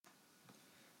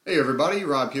Hey everybody,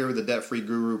 Rob here with the Debt Free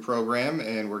Guru program,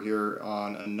 and we're here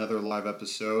on another live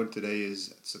episode. Today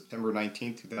is September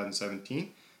 19th,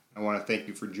 2017. I want to thank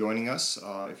you for joining us.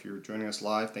 If you're joining us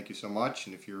live, thank you so much.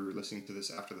 And if you're listening to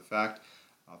this after the fact,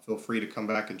 feel free to come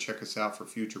back and check us out for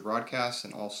future broadcasts,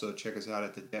 and also check us out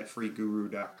at the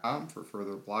debtfreeguru.com for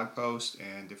further blog posts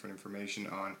and different information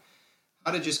on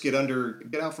how to just get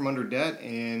out from under debt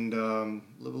and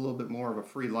live a little bit more of a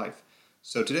free life.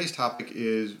 So today's topic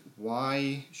is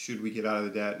why should we get out of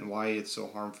the debt and why it's so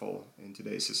harmful in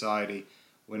today's society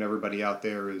when everybody out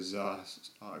there is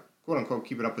quote unquote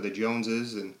keeping up with the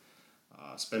Joneses and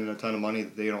spending a ton of money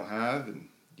that they don't have, and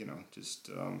just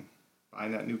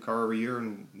buying that new car every year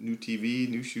and new TV,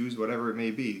 new shoes, whatever it may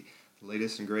be, the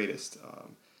latest and greatest.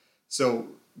 So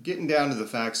getting down to the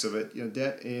facts of it,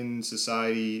 debt in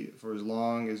society for as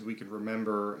long as we can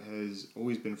remember has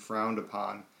always been frowned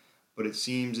upon. But it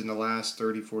seems in the last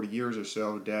 30, 40 years or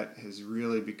so, debt has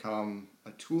really become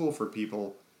a tool for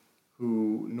people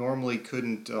who normally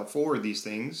couldn't afford these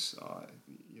things.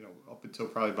 Up until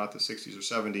probably about the 60s or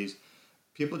 70s,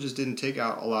 people just didn't take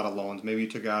out a lot of loans. Maybe you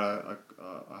took out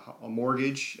a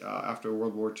mortgage. After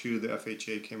World War II, the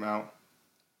FHA came out,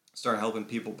 started helping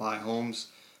people buy homes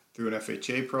through an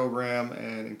FHA program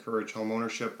and encourage home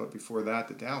ownership. But before that,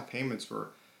 the down payments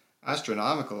were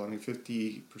astronomical. I mean,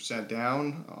 50%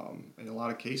 down in a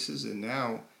lot of cases, and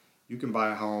now you can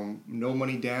buy a home no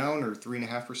money down or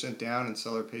 3.5% down, and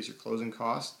seller pays your closing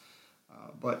costs.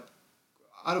 But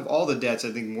out of all the debts,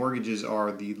 I think mortgages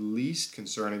are the least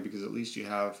concerning because at least you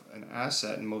have an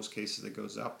asset in most cases that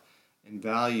goes up in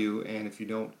value, and if you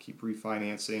don't keep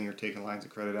refinancing or taking lines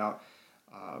of credit out,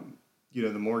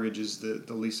 the mortgage is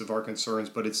the least of our concerns,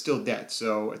 but it's still debt.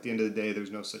 So at the end of the day,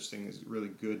 there's no such thing as really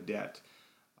good debt.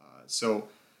 So,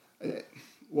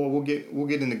 we'll get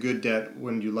into good debt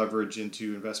when you leverage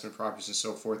into investment properties and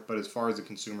so forth. But as far as the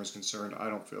consumer is concerned, I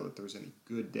don't feel that there's any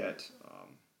good debt.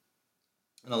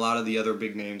 And a lot of the other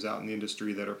big names out in the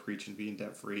industry that are preaching being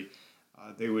debt free,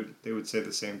 they would say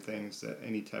the same things, that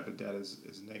any type of debt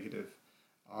is negative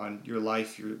on your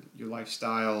life, your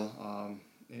lifestyle.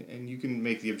 And you can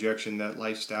make the objection that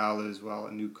lifestyle is, well,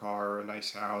 a new car, a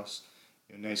nice house,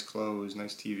 nice clothes,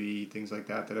 nice TV, things like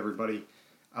that everybody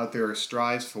out there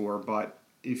strives for. But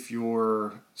if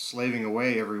you're slaving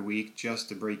away every week just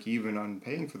to break even on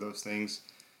paying for those things,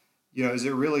 is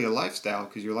it really a lifestyle?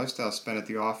 Because your lifestyle is spent at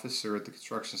the office or at the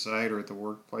construction site or at the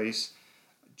workplace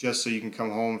just so you can come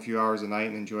home a few hours a night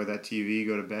and enjoy that TV,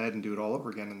 go to bed, and do it all over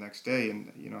again the next day, and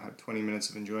have 20 minutes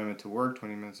of enjoyment to work,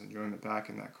 20 minutes of enjoyment back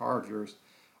in that car of yours.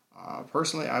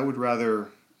 Personally, I would rather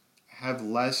have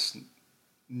less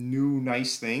new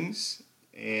nice things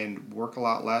and work a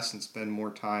lot less and spend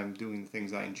more time doing the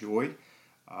things I enjoy.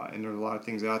 And there's a lot of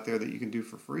things out there that you can do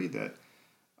for free that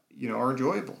are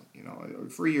enjoyable.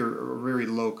 Free or very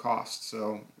low cost.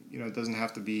 So it doesn't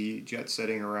have to be jet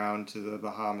setting around to the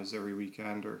Bahamas every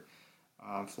weekend or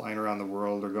flying around the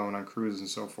world or going on cruises and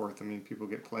so forth. I mean, people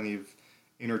get plenty of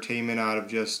entertainment out of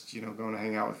just going to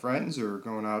hang out with friends or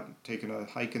going out taking a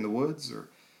hike in the woods or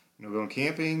going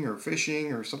camping or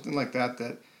fishing or something like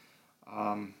that.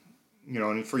 Um,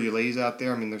 and for you ladies out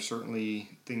there, I mean, there's certainly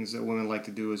things that women like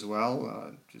to do as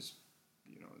well. Just,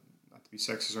 not to be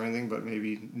sexist or anything, but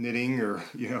maybe knitting or,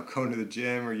 going to the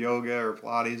gym or yoga or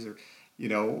Pilates or,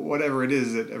 whatever it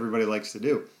is that everybody likes to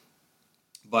do.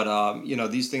 But,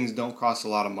 these things don't cost a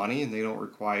lot of money and they don't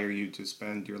require you to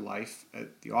spend your life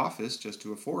at the office just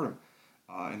to afford them.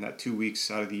 And that 2 weeks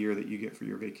out of the year that you get for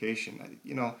your vacation,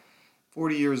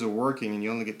 40 years of working and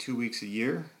you only get 2 weeks a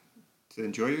year to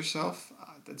enjoy yourself,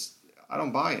 I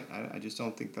don't buy it. I just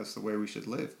don't think that's the way we should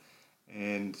live.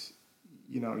 And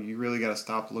you really got to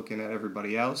stop looking at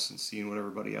everybody else and seeing what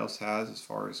everybody else has as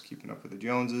far as keeping up with the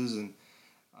Joneses, and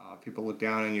people look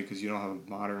down on you because you don't have a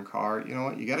modern car. You know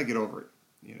what? You got to get over it.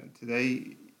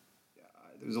 Today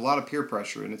there's a lot of peer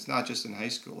pressure, and it's not just in high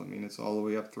school. I mean, it's all the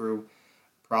way up through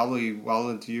probably well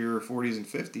into your 40s and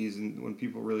 50s, and when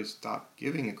people really stop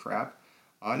giving a crap.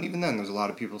 And even then, there's a lot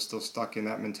of people still stuck in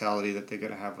that mentality that they got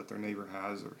to have what their neighbor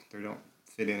has or they don't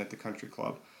fit in at the country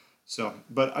club. So,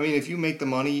 but I mean, if you make the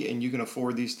money and you can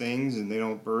afford these things and they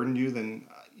don't burden you, then,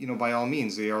 by all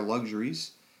means, they are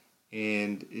luxuries.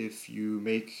 And if you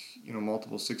make,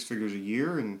 multiple six figures a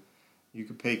year and you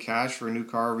can pay cash for a new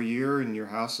car every year and your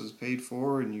house is paid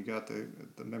for and you got the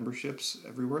memberships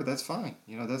everywhere, that's fine.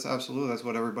 That's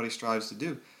what everybody strives to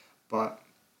do. But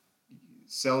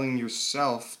selling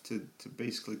yourself to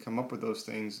basically come up with those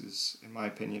things is, in my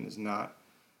opinion, is not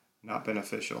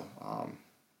beneficial.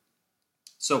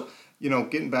 So,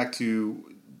 getting back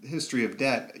to the history of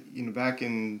debt, back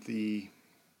in the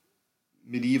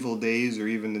medieval days or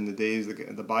even in the days,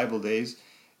 the Bible days,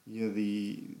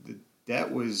 the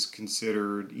debt was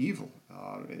considered evil.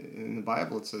 In the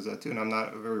Bible it says that too, and I'm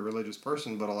not a very religious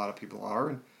person, but a lot of people are.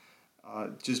 And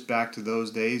just back to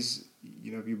those days,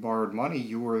 if you borrowed money,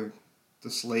 you were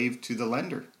the slave to the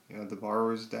lender. The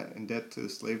borrower's debt in debt to the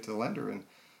slave to the lender,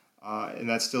 and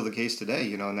that's still the case today.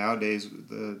 Nowadays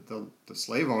the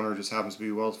slave owner just happens to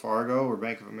be Wells Fargo or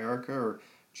Bank of America or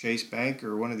Chase Bank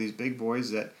or one of these big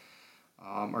boys that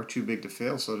are too big to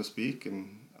fail, so to speak.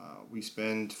 And we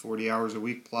spend 40 hours a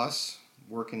week plus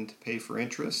working to pay for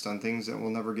interest on things that we'll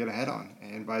never get ahead on.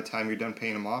 And by the time you're done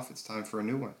paying them off, it's time for a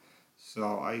new one.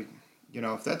 So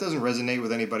if that doesn't resonate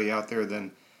with anybody out there,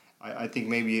 then I think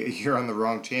maybe you're on the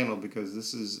wrong channel, because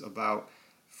this is about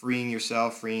freeing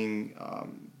yourself,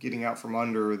 getting out from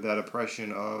under that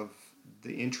oppression of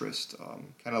the interest.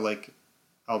 Kind of like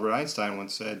Albert Einstein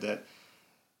once said that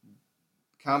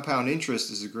compound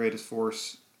interest is the greatest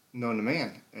force known to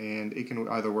man, and it can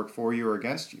either work for you or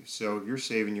against you. So if you're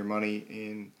saving your money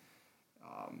in,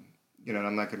 and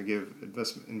I'm not going to give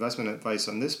investment advice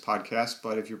on this podcast,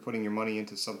 but if you're putting your money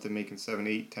into something making 7,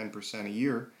 8, 10% a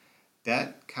year,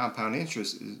 that compound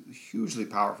interest is hugely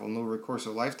powerful, and over the course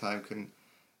of a lifetime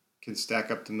can stack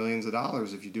up to millions of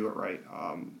dollars if you do it right.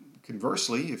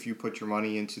 Conversely, if you put your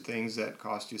money into things that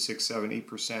cost you 6, 7,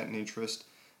 8% in interest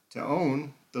to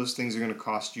own, those things are going to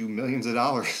cost you millions of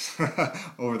dollars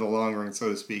over the long run, so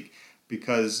to speak,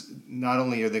 because not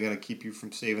only are they going to keep you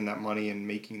from saving that money and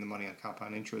making the money on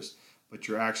compound interest, but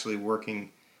you're actually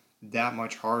working that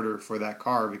much harder for that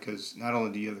car, because not only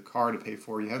do you have the car to pay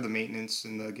for, you have the maintenance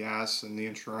and the gas and the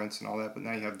insurance and all that, but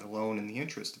now you have the loan and the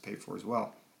interest to pay for as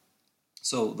well.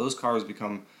 So those cars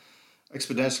become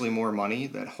exponentially more money.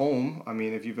 That home,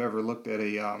 if you've ever looked at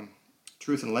a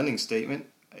truth in lending statement,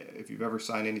 if you've ever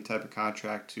signed any type of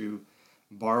contract to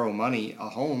borrow money, a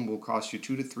home will cost you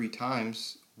 2 to 3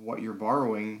 times what you're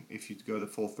borrowing if you go the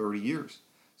full 30 years.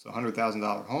 So a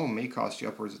 $100,000 home may cost you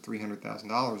upwards of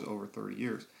 $300,000 over 30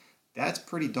 years. That's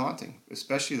pretty daunting,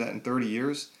 especially that in 30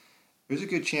 years, there's a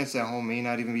good chance that home may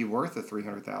not even be worth the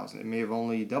 $300,000. It may have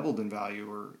only doubled in value,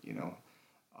 or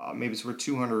maybe it's worth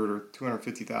 $200,000 or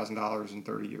 $250,000 in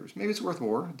 30 years. Maybe it's worth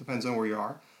more. It depends on where you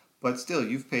are. But still,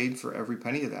 you've paid for every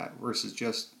penny of that, versus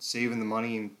just saving the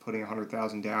money and putting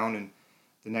 $100,000 down and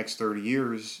the next 30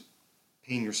 years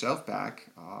paying yourself back.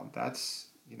 That's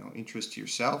interest to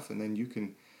yourself, and then you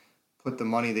can put the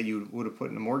money that you would have put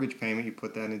in a mortgage payment, you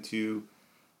put that into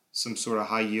some sort of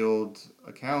high yield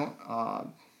account.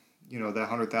 That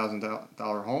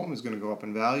 $100,000 home is going to go up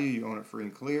in value. You own it free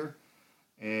and clear.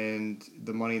 And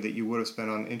the money that you would have spent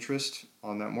on interest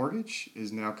on that mortgage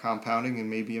is now compounding and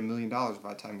maybe $1 million by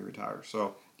the time you retire.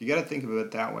 So you got to think of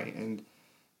it that way. And,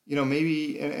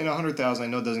 maybe, and $100,000 I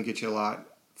know doesn't get you a lot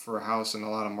for a house in a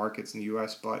lot of markets in the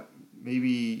U.S., but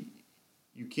maybe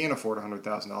you can't afford a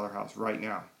 $100,000 house right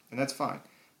now, and that's fine.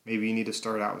 Maybe you need to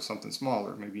start out with something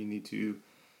smaller. Maybe you need to,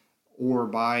 or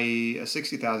buy a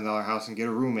 $60,000 house and get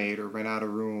a roommate, or rent out a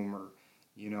room, or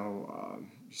your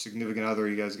significant other.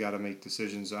 You guys got to make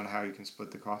decisions on how you can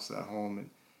split the cost of that home and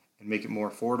make it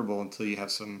more affordable until you have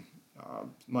some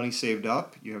money saved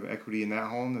up. You have equity in that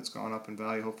home that's gone up in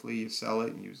value. Hopefully you sell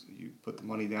it and you put the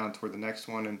money down toward the next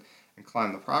one and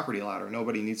climb the property ladder.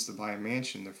 Nobody needs to buy a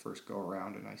mansion their first go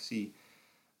around. And I see,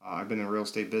 I've been in the real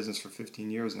estate business for 15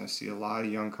 years, and I see a lot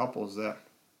of young couples that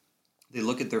they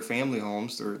look at their family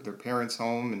homes, their parents'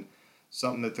 home, and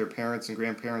something that their parents and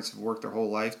grandparents have worked their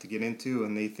whole life to get into,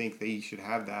 and they think they should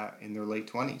have that in their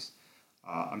late 20s.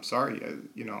 I'm sorry,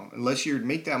 unless you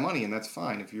make that money, and that's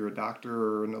fine. If you're a doctor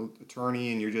or an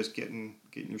attorney and you're just getting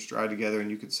your stride together, and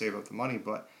you could save up the money,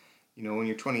 but when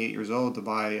you're 28 years old, to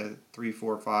buy a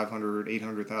 $300,000, $400,000,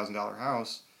 $500,000, $800,000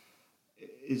 house,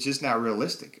 it's just not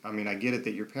realistic. I get it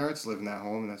that your parents live in that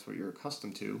home and that's what you're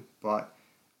accustomed to, but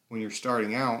when you're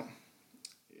starting out,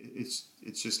 it's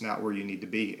just not where you need to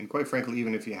be. And quite frankly,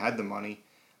 even if you had the money,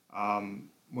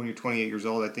 when you're 28 years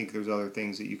old, I think there's other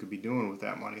things that you could be doing with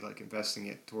that money, like investing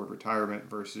it toward retirement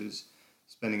versus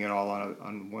spending it all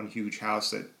on one huge house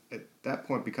that at that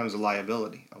point becomes a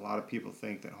liability. A lot of people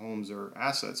think that homes are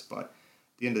assets, but at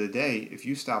the end of the day, if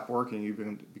you stop working, you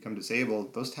become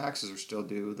disabled, those taxes are still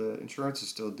due, the insurance is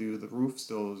still due, the roof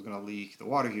still is going to leak, the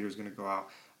water heater is going to go out.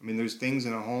 There's things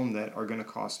in a home that are going to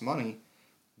cost money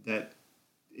that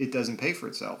it doesn't pay for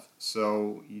itself.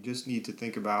 So you just need to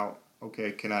think about,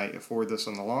 okay, can I afford this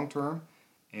on the long term?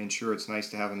 And sure, it's nice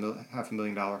to have a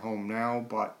 $500,000 home now,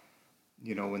 but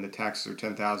when the taxes are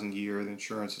 $10,000 a year, the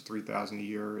insurance is $3,000 a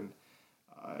year, and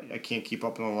I can't keep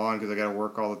up on the lawn because I got to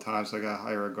work all the time, so I got to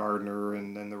hire a gardener,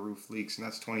 and then the roof leaks, and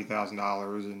that's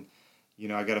 $20,000, and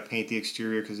I got to paint the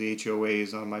exterior because the HOA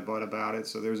is on my butt about it.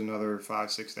 So there's another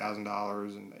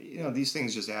 $5,000-$6,000, and these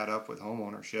things just add up with home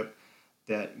ownership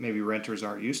that maybe renters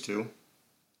aren't used to.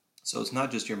 So it's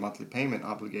not just your monthly payment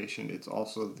obligation; it's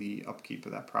also the upkeep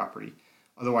of that property.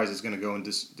 Otherwise, it's going to go in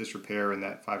disrepair, and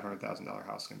that $500,000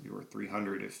 house is going to be worth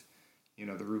 $300 if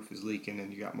the roof is leaking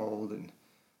and you got mold and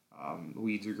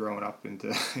weeds are growing up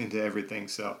into into everything.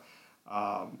 So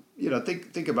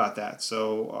think about that.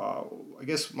 So I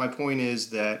guess my point is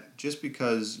that just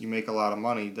because you make a lot of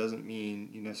money doesn't mean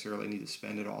you necessarily need to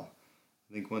spend it all.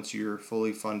 I think once you're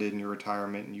fully funded in your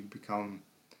retirement and you become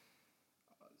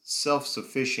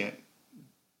self-sufficient,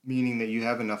 meaning that you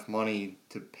have enough money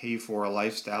to pay for a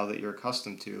lifestyle that you're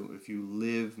accustomed to, if you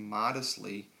live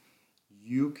modestly,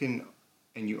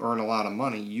 and you earn a lot of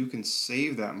money, you can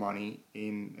save that money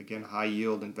in, again, high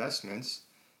yield investments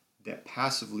that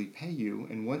passively pay you.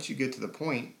 And once you get to the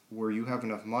point where you have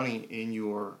enough money in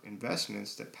your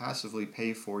investments that passively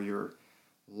pay for your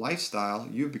lifestyle,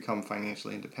 you've become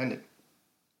financially independent.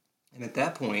 And at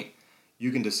that point,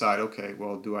 you can decide, okay,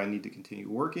 well, do I need to continue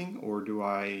working, or do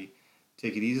I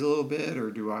take it easy a little bit,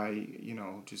 or do I,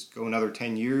 just go another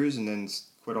 10 years and then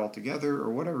quit altogether,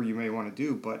 or whatever you may want to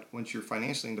do. But once you're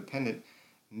financially independent,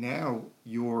 now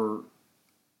your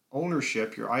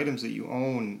ownership, your items that you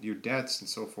own, your debts and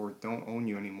so forth don't own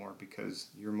you anymore because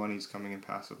your money's coming in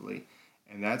passively.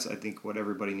 And that's, I think, what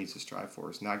everybody needs to strive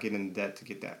for, is not get in debt to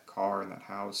get that car and that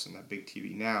house and that big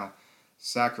TV now.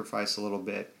 Sacrifice a little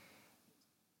bit,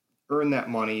 earn that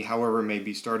money, however it may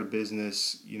be, start a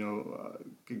business,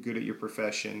 get good at your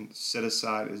profession, set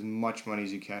aside as much money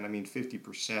as you can. I mean,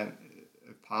 50%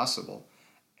 if possible,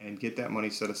 and get that money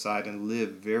set aside and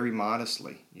live very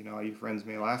modestly. Your friends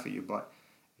may laugh at you, but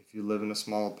if you live in a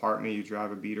small apartment, you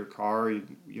drive a beater car,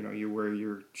 you wear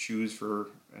your shoes for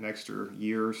an extra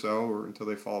year or so, or until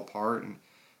they fall apart, and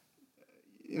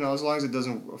as long as it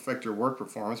doesn't affect your work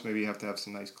performance. Maybe you have to have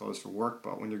some nice clothes for work,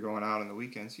 but when you're going out on the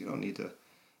weekends, you don't need to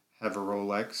have a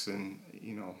Rolex and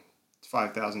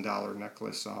 $5,000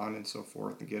 necklace on and so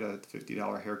forth, and get a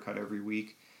 $50 haircut every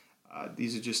week.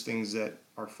 These are just things that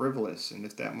are frivolous, and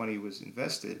if that money was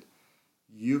invested,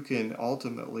 you can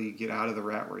ultimately get out of the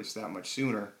rat race that much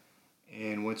sooner.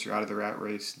 And once you're out of the rat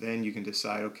race, then you can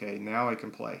decide, okay, now I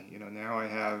can play. Now I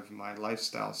have my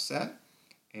lifestyle set,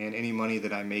 and any money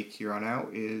that I make here on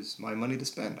out is my money to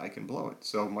spend. I can blow it.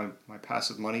 So my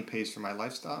passive money pays for my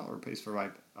lifestyle, or pays for my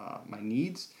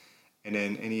needs, and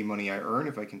then any money I earn,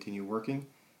 if I continue working,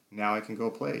 now I can go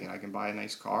play, and I can buy a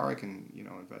nice car. I can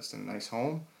invest in a nice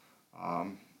home.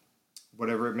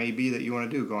 Whatever it may be that you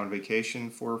want to do, go on vacation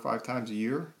 4 or 5 times a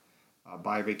year,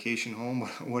 buy a vacation home,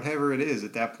 whatever it is.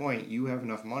 At that point, you have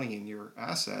enough money in your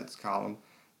assets column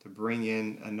to bring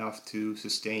in enough to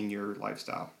sustain your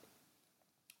lifestyle.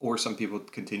 Or some people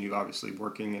continue, obviously,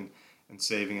 working and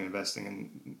saving and investing,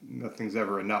 and nothing's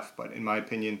ever enough. But in my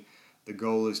opinion, the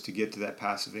goal is to get to that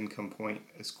passive income point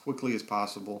as quickly as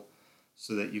possible,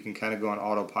 so that you can kind of go on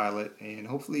autopilot, and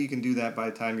hopefully you can do that by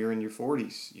the time you're in your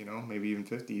 40s, maybe even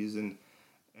 50s, and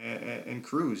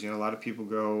cruise. A lot of people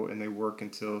go and they work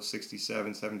until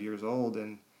 67, 70 years old,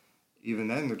 and even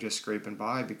then they're just scraping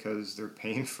by because they're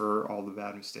paying for all the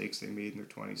bad mistakes they made in their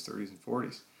 20s, 30s, and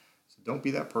 40s. So don't be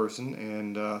that person,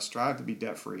 and strive to be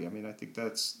debt-free. I mean, I think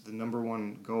that's the number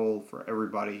one goal for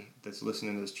everybody that's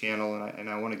listening to this channel, and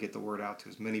I want to get the word out to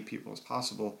as many people as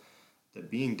possible that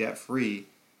being debt-free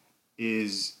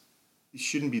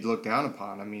shouldn't be looked down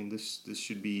upon. I mean, this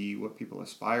should be what people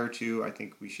aspire to. I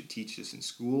think we should teach this in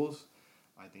schools.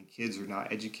 I think kids are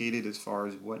not educated as far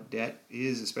as what debt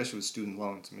is, especially with student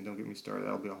loans. I mean, don't get me started.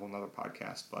 That'll be a whole nother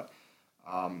podcast. But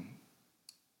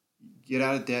get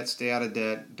out of debt, stay out of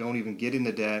debt. Don't even get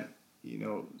into debt.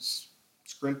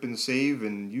 Scrimp and save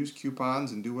and use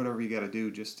coupons and do whatever you got to do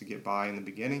just to get by in the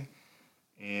beginning.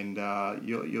 And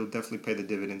you'll definitely pay the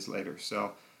dividends later.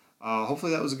 So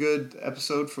hopefully that was a good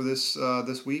episode for this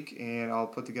week, and I'll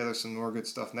put together some more good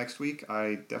stuff next week.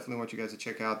 I definitely want you guys to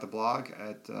check out the blog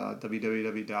at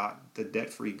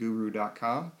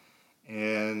www.thedebtfreeguru.com,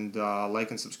 and like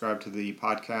and subscribe to the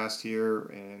podcast here,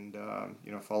 and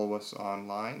follow us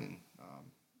online, and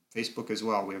Facebook as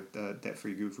well. We have the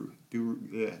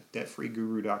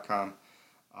debtfreeguru.com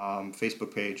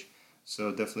Facebook page, so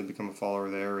definitely become a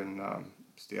follower there, and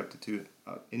stay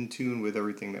in tune with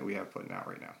everything that we have putting out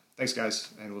right now. Thanks,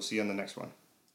 guys, and we'll see you on the next one.